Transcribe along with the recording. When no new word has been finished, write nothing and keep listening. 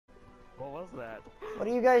was that? What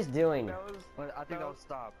are you guys doing? That was. I think that was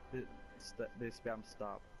stop. They spam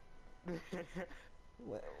stop.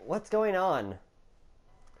 What's going on?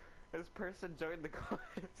 This person joined the chorus.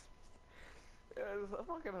 It was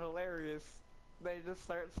fucking hilarious. They just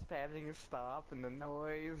start spamming stop and the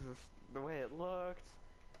noise, the way it looked.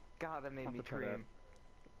 God, that made me dream.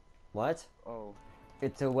 What? Oh.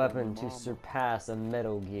 It's a weapon to surpass a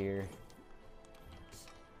Metal Gear.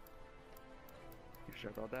 You sure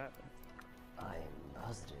about that? I'm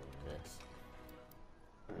positive.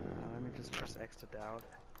 Let me just press X to doubt.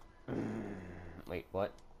 Wait,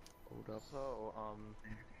 what? Hold up. So,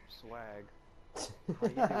 swag. How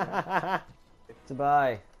you doing?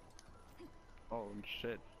 Goodbye. Oh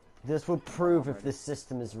shit. This will prove if this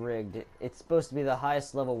system is rigged. It's supposed to be the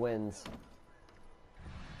highest level wins.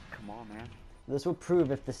 Come on, man. This will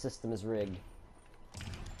prove if the system is rigged.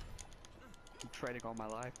 I'm trading all my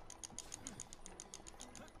life.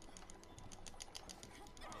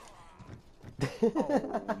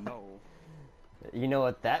 Oh no. You know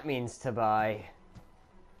what that means, Tabai?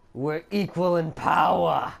 We're equal in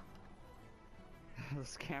power!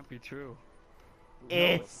 This can't be true.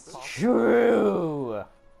 It's true!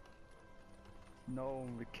 No,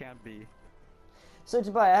 it can't be. So,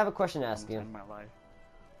 Tabai, I have a question to ask you. In my life.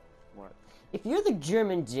 What? If you're the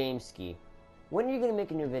German Jameski, when are you gonna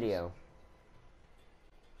make a new video?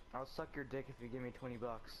 I'll suck your dick if you give me 20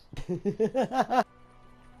 bucks.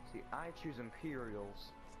 See, I choose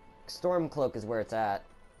Imperials. Stormcloak is where it's at.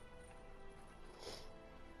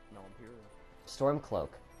 No, Imperial. Stormcloak.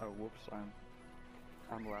 Oh, whoops,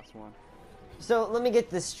 I'm the last one. So, let me get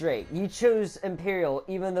this straight. You chose Imperial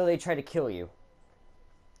even though they tried to kill you.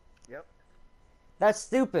 Yep. That's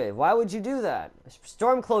stupid. Why would you do that?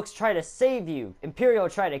 Stormcloaks try to save you. Imperial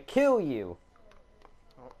try to kill you.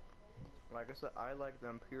 Oh, like I said, I like the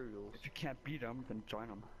Imperials. If you can't beat them, then join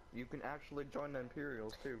them. You can actually join the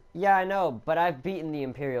Imperials, too. Yeah, I know, but I've beaten the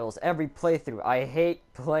Imperials every playthrough. I hate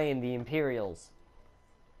playing the Imperials.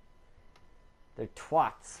 They're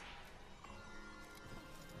twats.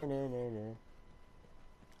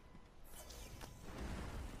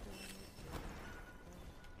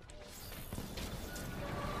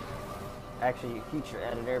 Actually, future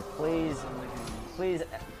editor, please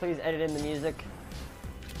edit in the music.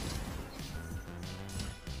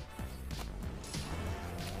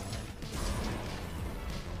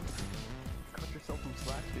 Cut yourself some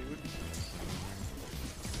slack, dude.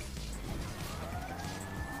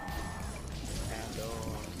 And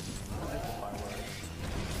that's the firework.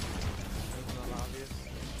 Isn't that obvious?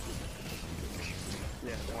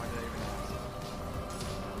 Yeah, why did I even ask?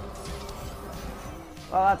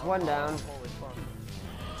 Well, that's one down. Holy fuck.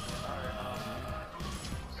 Alright,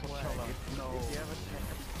 swag. No. If you have a chance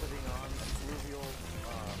of putting on fluvial,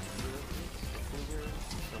 fluvial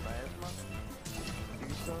plasma, do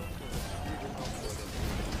so, because it's really helpful.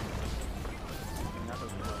 That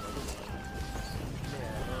was good.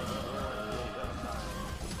 Yeah,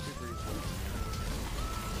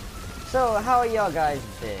 So, how y'all guys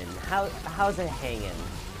been? How's it hanging?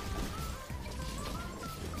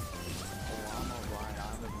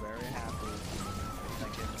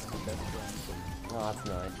 Oh, that's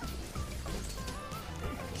nice.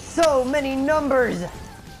 So many numbers!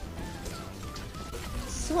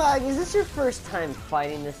 Swag, is this your first time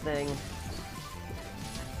fighting this thing?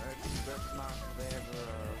 that's not, they have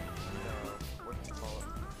what do you call it?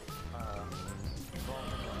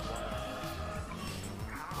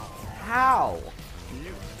 How?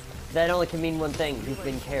 You That only can mean one thing, you've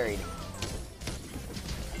been carried.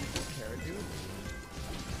 carried you?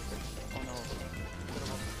 Oh no.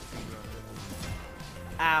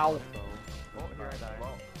 Ow. Oh, here I die.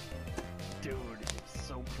 Dude, it's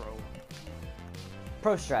so pro.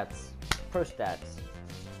 Pro strats. Pro stats.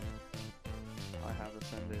 I have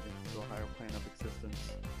ascended to a higher plane of existence.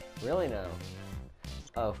 Really now?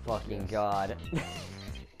 Oh fucking Yes. god.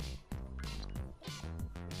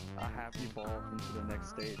 I have evolved into the next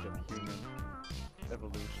stage of human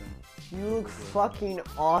evolution. You look fucking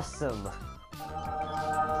awesome.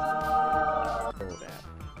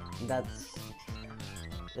 That's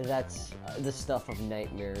the stuff of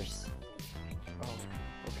nightmares. Oh,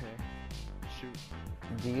 okay. Shoot.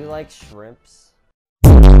 Do you like shrimps?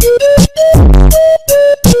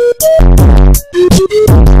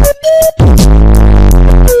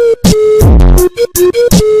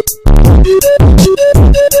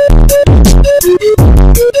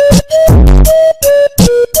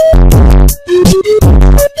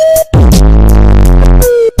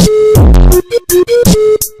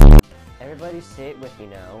 Everybody say it with me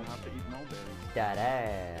now. Don't have to eat mulberries. That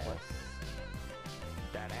ass.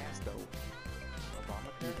 That ass though.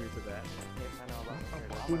 Obamacare? agree to that. Yes, I know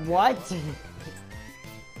about Dude, what?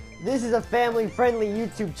 This is a family-friendly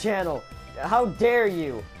YouTube channel. How dare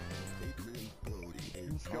you?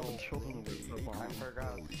 You scare the children away so I far.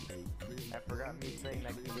 forgot me saying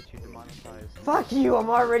that can get you demonetized. Fuck you, I'm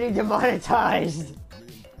already demonetized.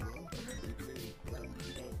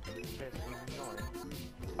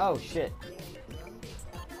 Oh shit.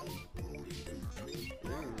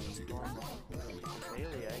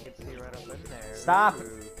 Bailey, I can see right up in there. Stop.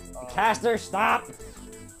 Ooh. Caster, stop.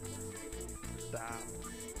 Stop.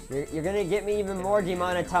 You're gonna get me even more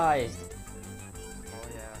demonetized. Oh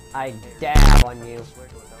yeah. I dab on you.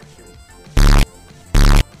 Wiggle, don't you?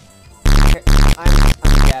 I'm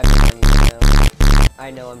dabbing on you now. I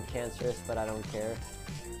know I'm cancerous, but I don't care.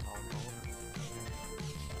 Oh no.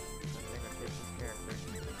 That thing that takes his character.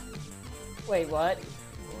 Wait, what? Or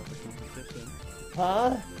the competition.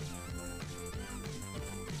 Huh?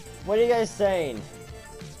 What are you guys saying?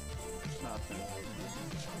 Nothing.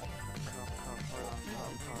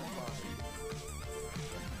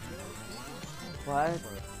 What?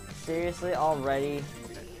 Seriously, already?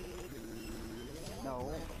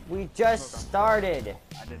 No. We just started.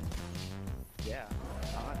 I didn't. Yeah.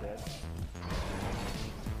 I did.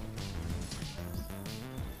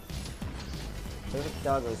 There's a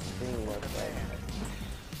doggo screaming outside.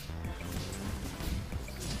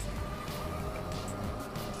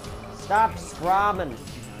 Stop scromming.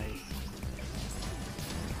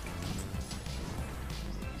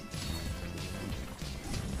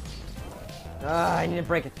 Nice. I need to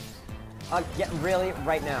break it. Get really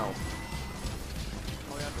right now.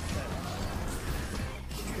 Oh yeah, the set.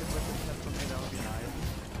 You could put the set for me, that would be nice.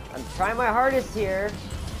 I'm trying my hardest here.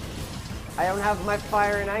 I don't have my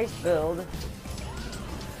fire and ice build. No,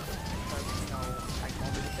 I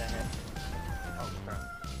can't do that. Oh crap.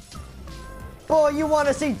 Boy, you want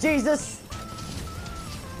to see Jesus?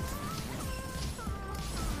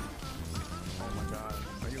 Oh my god.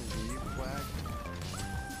 Are you weed flag?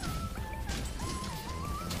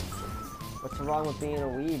 What's wrong with being a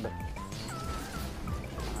weeb?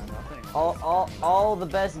 Nothing. All the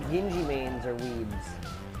best Genji mains are weebs.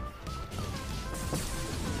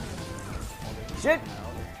 Shit!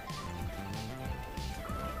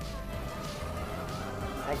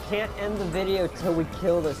 I can't end the video till we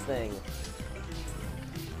kill this thing.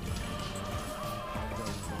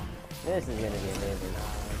 This is gonna be amazing.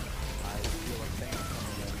 I feel a thing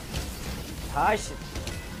coming in. Hush!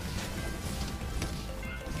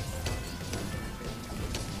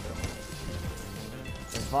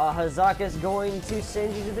 Hazak is going to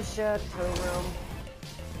send you to the Chateau Realm.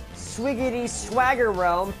 Swiggity Swagger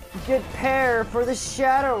Realm. Good pair for the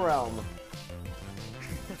Shadow Realm.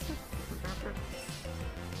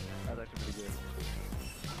 That's actually pretty good.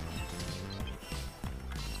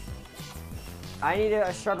 I need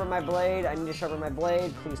to sharpen my blade. I need to sharpen my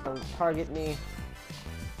blade. Please don't target me.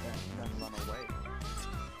 Then run away.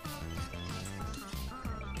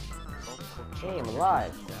 Hey, I'm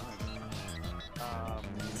alive.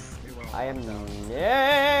 We will I am.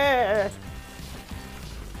 Yeah.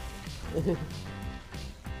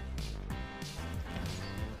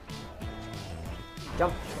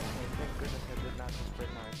 Jump. Thank goodness I did not just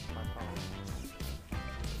break my phone.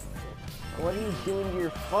 What are you doing to your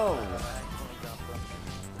phone? I accidentally dropped them.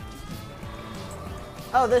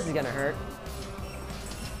 Oh, this is gonna hurt.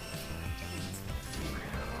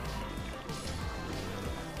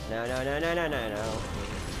 No, no, no, no, no, no, no.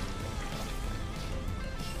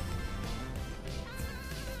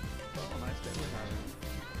 Oh, nice day we're having.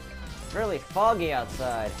 It's really foggy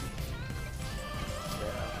outside.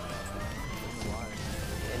 Why?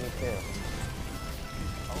 Yeah, me too.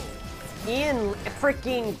 Oh. Ian,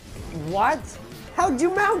 freaking what? How'd you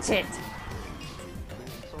mount it?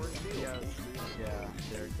 Sword shield. Yes. Yeah,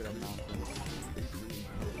 they're good at mounting.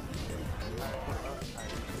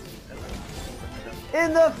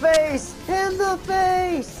 In the face! In the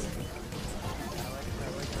face!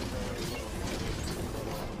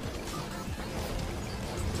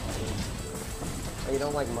 Oh, you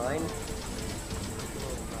don't like mine?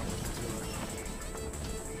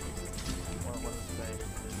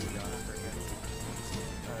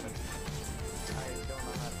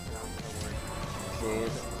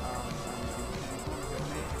 Jeez.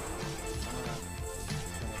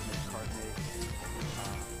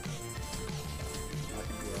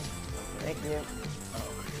 Thank you.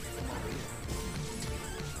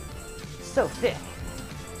 So thick.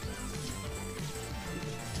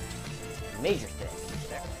 Major thick.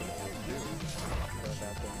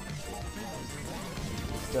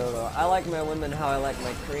 So I like my women how I like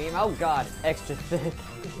my cream. Oh god, extra thick.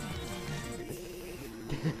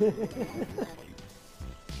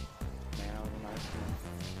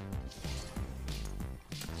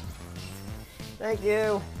 Thank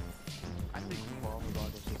you. I think Vaal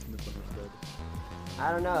is just misunderstood. I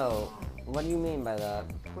don't know. What do you mean by that?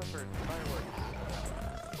 Clifford, fireworks.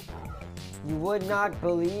 You would not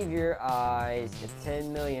believe your eyes if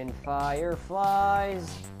 10 million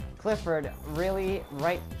fireflies. Clifford, really?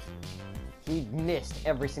 Right? He missed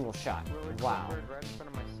every single shot. Really, Wow. Clifford, right in front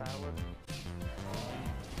of my salad.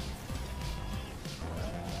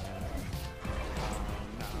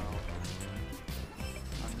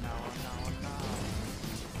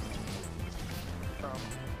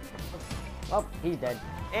 Oh, he's dead.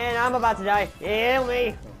 And I'm about to die. Heal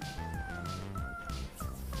me!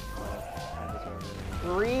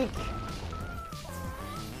 Freak!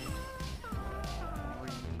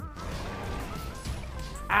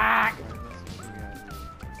 Ah!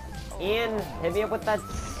 Ian, hit me up with that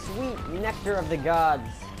sweet nectar of the gods.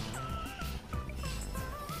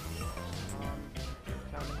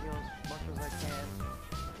 Trying to heal as much as I can.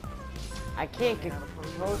 I can't get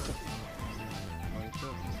close to...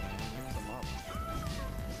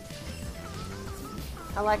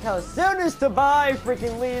 I like how as soon as Tobias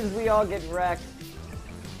freaking leaves, we all get wrecked.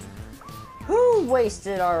 Who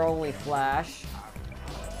wasted our only flash?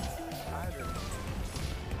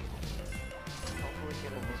 Hopefully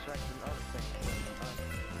get a distraction of things.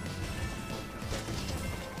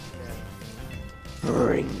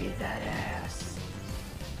 Bring me that ass.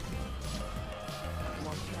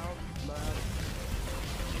 Watch out, lad.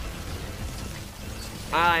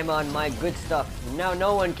 I'm on my good stuff. Now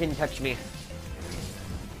no one can touch me.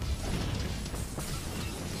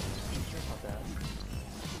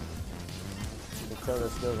 Until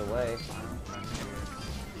this goes away.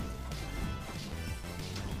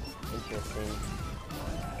 Interesting.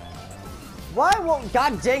 Why won't,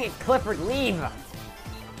 god dang it, Clifford, leave?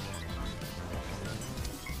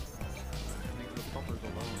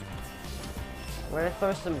 We're gonna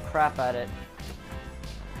throw some crap at it.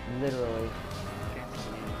 Literally.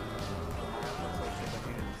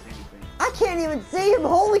 I can't even see him!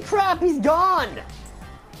 Holy crap, he's gone!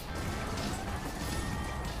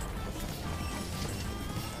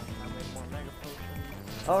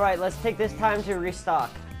 Alright, let's take this time to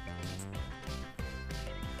restock.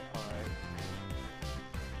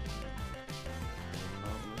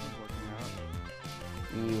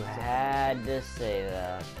 You had to say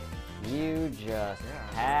that. You just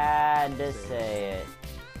had to say it.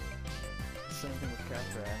 Same thing with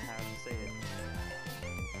Capra, I have to say it.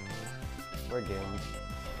 We're doomed.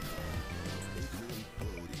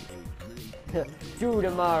 Do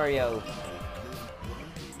the Mario.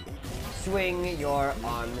 Swing your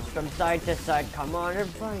arms from side to side. Come on,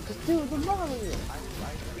 everybody, just do the Mario. I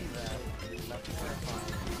see that. That's terrifying.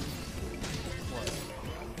 What?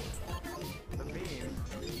 The beam.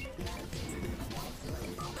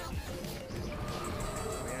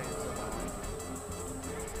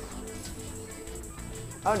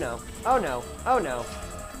 Oh no. Oh no. Oh no.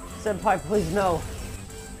 Senpai, please no.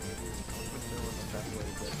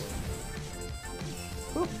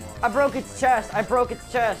 Oop, I broke its chest. I broke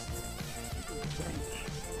its chest.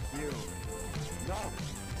 You. No.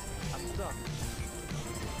 I'm stuck.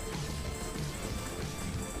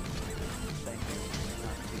 Thank you.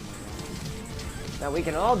 Now we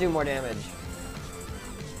can all do more damage.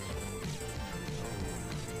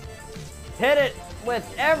 Hit it with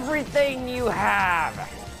everything you have.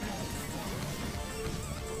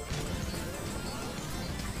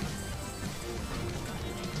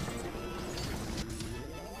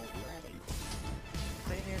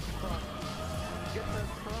 Stay near the front. Get the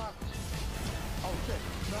front. Oh shit,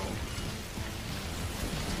 no.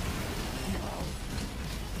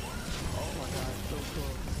 Oh my god, so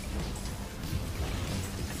close.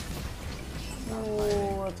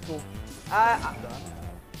 Oh, that's cool.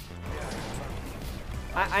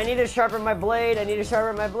 I need to sharpen my blade. I need to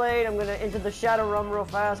sharpen my blade. I'm gonna into the shadow realm real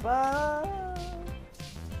fast. Ah.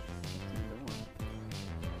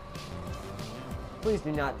 Please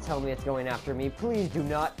do not tell me it's going after me. Please do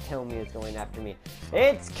not tell me it's going after me.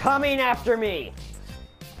 It's coming after me!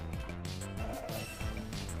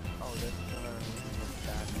 Oh, that's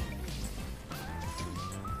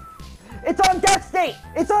bad. It's on death state!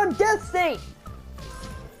 It's on death state!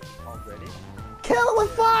 Already? Kill it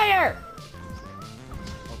with fire!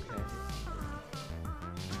 Okay.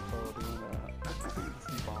 So do you wanna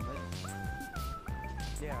bomb it?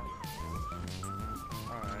 Yeah.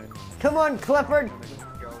 Alright. Come on, Clifford! I'm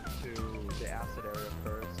gonna go to the acid area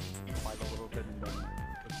first, fight a little bit, and then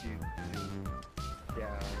proceed to,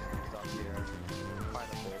 stop here, fight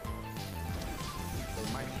a bit. They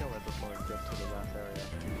might kill it before it gets to the last area.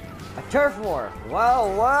 A turf war! Well,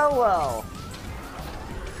 well, well.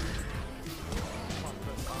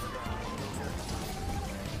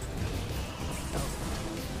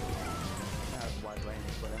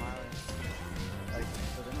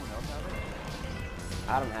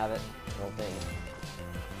 I don't have it. I don't think.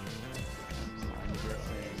 I'm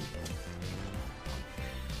guessing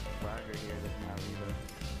Swagger here doesn't have either.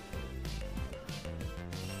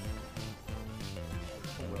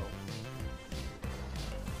 Oh well.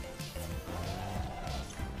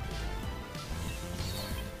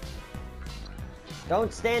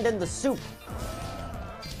 Don't stand in the soup.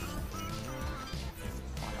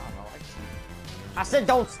 Why not? I like it. I said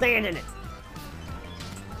don't stand in it.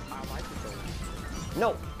 I like it though.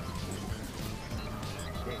 No.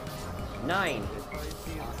 9.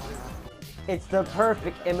 It's the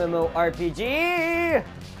perfect MMORPG. Seems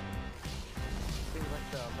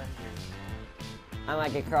like the Avengers. I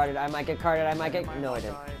might get carded. I might get carded. I might get. No, I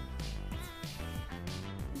didn't. Do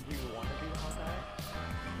you want to be Hawkeye?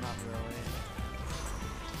 Not really.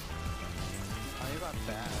 I mean, not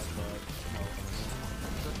bad, but no.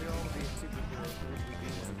 So if you're all be superheroes, who would you be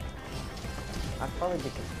then? I'd probably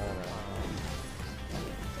get Katana. Oh,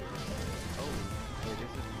 wait, is it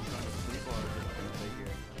trying to sleep or is it gonna stay here?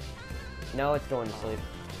 No, it's going to sleep.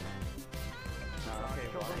 Nah, okay,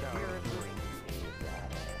 Kill watch the out. heroes.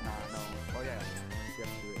 Nah, no. Oh yeah, you have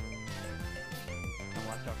to do it. And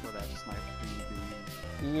watch out for that sniper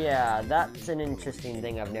dude. Yeah, that's an interesting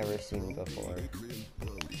thing I've never seen before.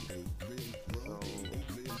 So,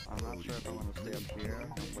 I'm not sure if I want to stay up here and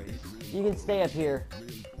wait. You can stay up here.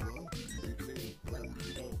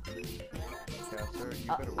 Caster, you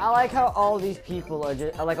better I like how all these people are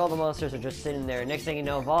just, like all the monsters are just sitting there. Next thing you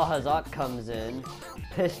know, Vaal Hazak comes in,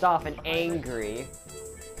 pissed off and angry.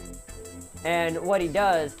 And what he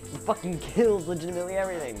does, he fucking kills legitimately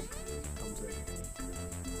everything. comes in.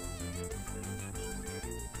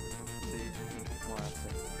 See, last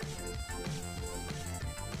thing.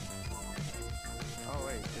 Oh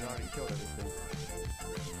wait, it already killed everything.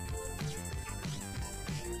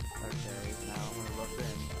 Okay, now I'm gonna rush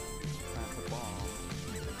in. Plant the bomb.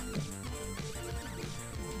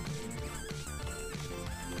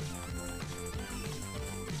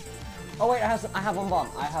 Oh wait, I have one bomb.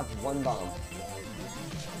 I have one bomb. Okay,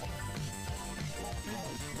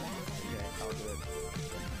 I'll do it.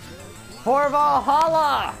 For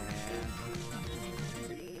Valhalla!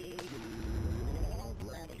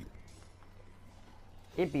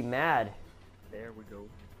 It'd be mad. There we go.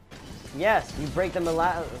 Yes, you break the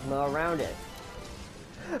melasma around it.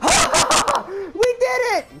 We did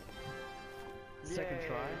it! Second Yay.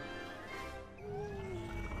 try.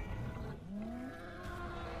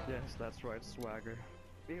 Yes, that's right, Swagger.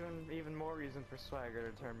 Even more reason for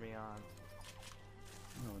Swagger to turn me on.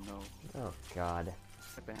 Oh no. Oh god.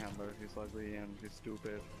 Like the handler, he's ugly and he's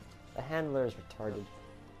stupid. The handler is retarded.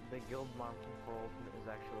 The Guildmon control is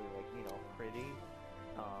actually like, you know, pretty,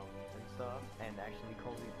 and stuff, and actually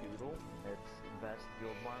calls you Doodle. It's best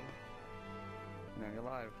Guildmon. Now you're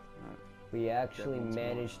alive. We actually Devil's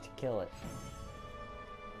managed to kill it.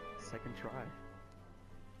 Second try.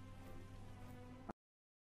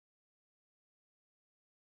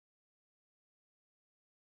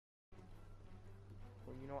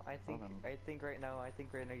 Well, you know, I think right now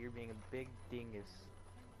you're being a big dingus.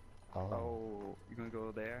 Oh, you're gonna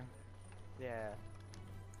go there? Yeah.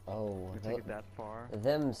 Oh, You take it that far?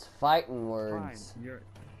 them's fighting words. Fine,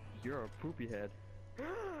 you're a poopy head.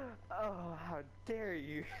 Oh, how dare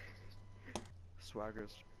you!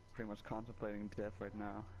 Swagger's pretty much contemplating death right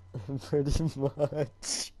now. Pretty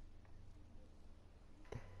much.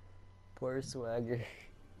 Poor Swagger.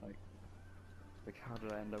 Like, how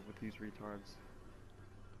did I end up with these retards?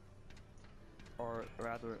 Or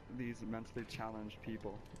rather, these mentally challenged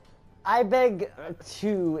people. I beg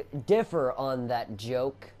to differ on that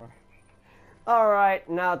joke. Alright,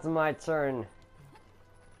 now it's my turn.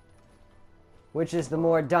 Which is the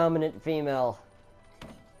more dominant female? Oh,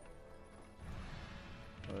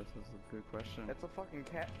 this is a good question. It's a fucking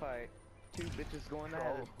cat fight. Two bitches going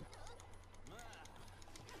at it.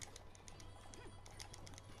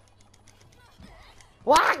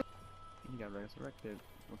 What? You got resurrected.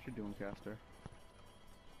 What you doing, Caster?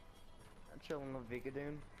 I'm chilling with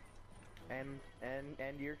Vigadoon. And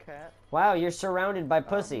your cat. Wow, you're surrounded by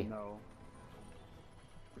pussy. No.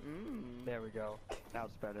 There we go. Now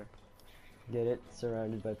it's better. Get it?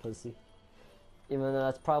 Surrounded by pussy. Even though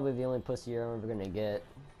that's probably the only pussy you're ever gonna get.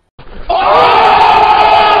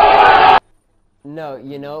 No,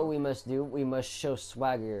 you know what we must do? We must show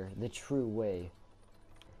Swagger the true way.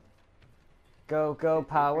 Go, go,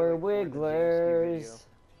 Power Wigglers!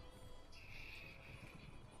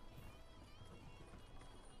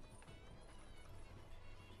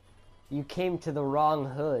 You came to the wrong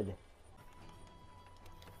hood.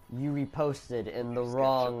 You reposted in the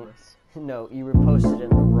wrong... No, you reposted in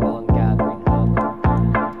the wrong gathering hub.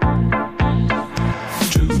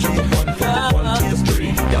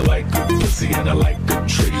 pussy and I like good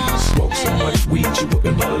trees. Smoke so much weed you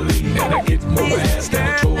wouldn't believe. And I get more ass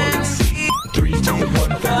than a toilet seat. 3 to the 1,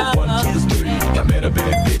 from the 1 to the 3. I met a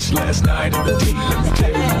bad bitch last night in the deep. Let me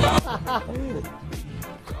tell you about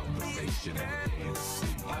conversation and Hennessy.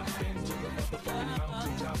 I've been to the motherfucking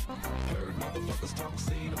mountaintop. Heard motherfuckers talk,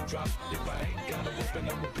 seen them drop. If I ain't got a weapon,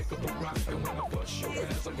 I'ma pick up a rock. And when I bust your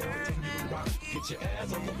ass, I'm gonna continue to rock. Get your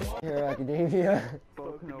ass on the wall. Hero Academia.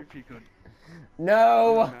 Boku no Pico.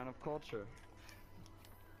 No! Man of culture.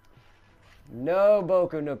 No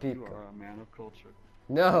Boku no You Pico. are a man of culture.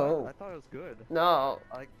 No. I thought it was good. No.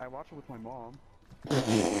 I watched it with my mom.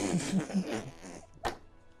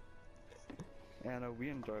 And we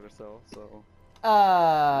enjoyed ourselves, so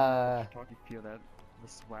talk you feel that the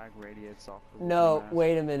swag radiates off of No, the mask.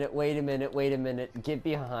 wait a minute, wait a minute, wait a minute. Get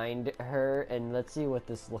behind her and let's see what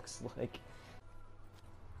this looks like.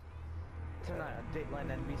 Tonight on Dateline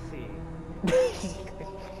NBC.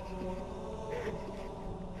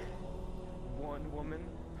 One woman,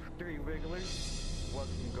 3 wigglers. What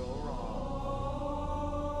can go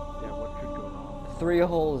wrong? Yeah, what could go wrong? 3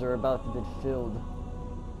 holes are about to be filled.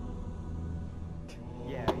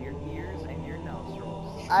 Yeah, your ears and your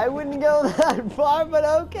nostrils. I wouldn't go that far, but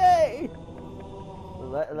okay.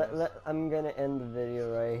 I'm gonna end the video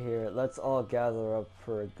right here. Let's all gather up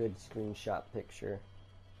for a good screenshot picture.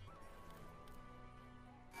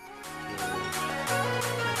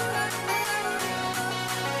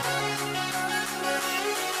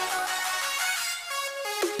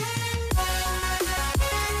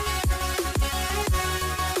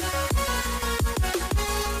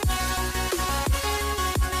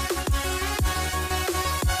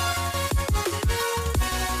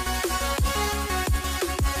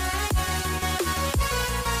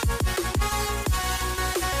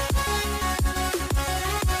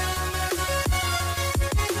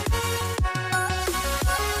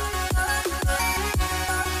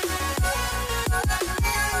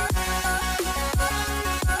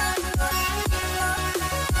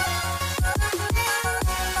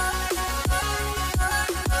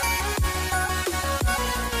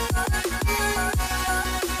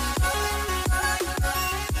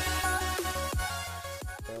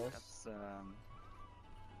 That's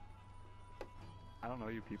I don't know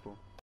you people.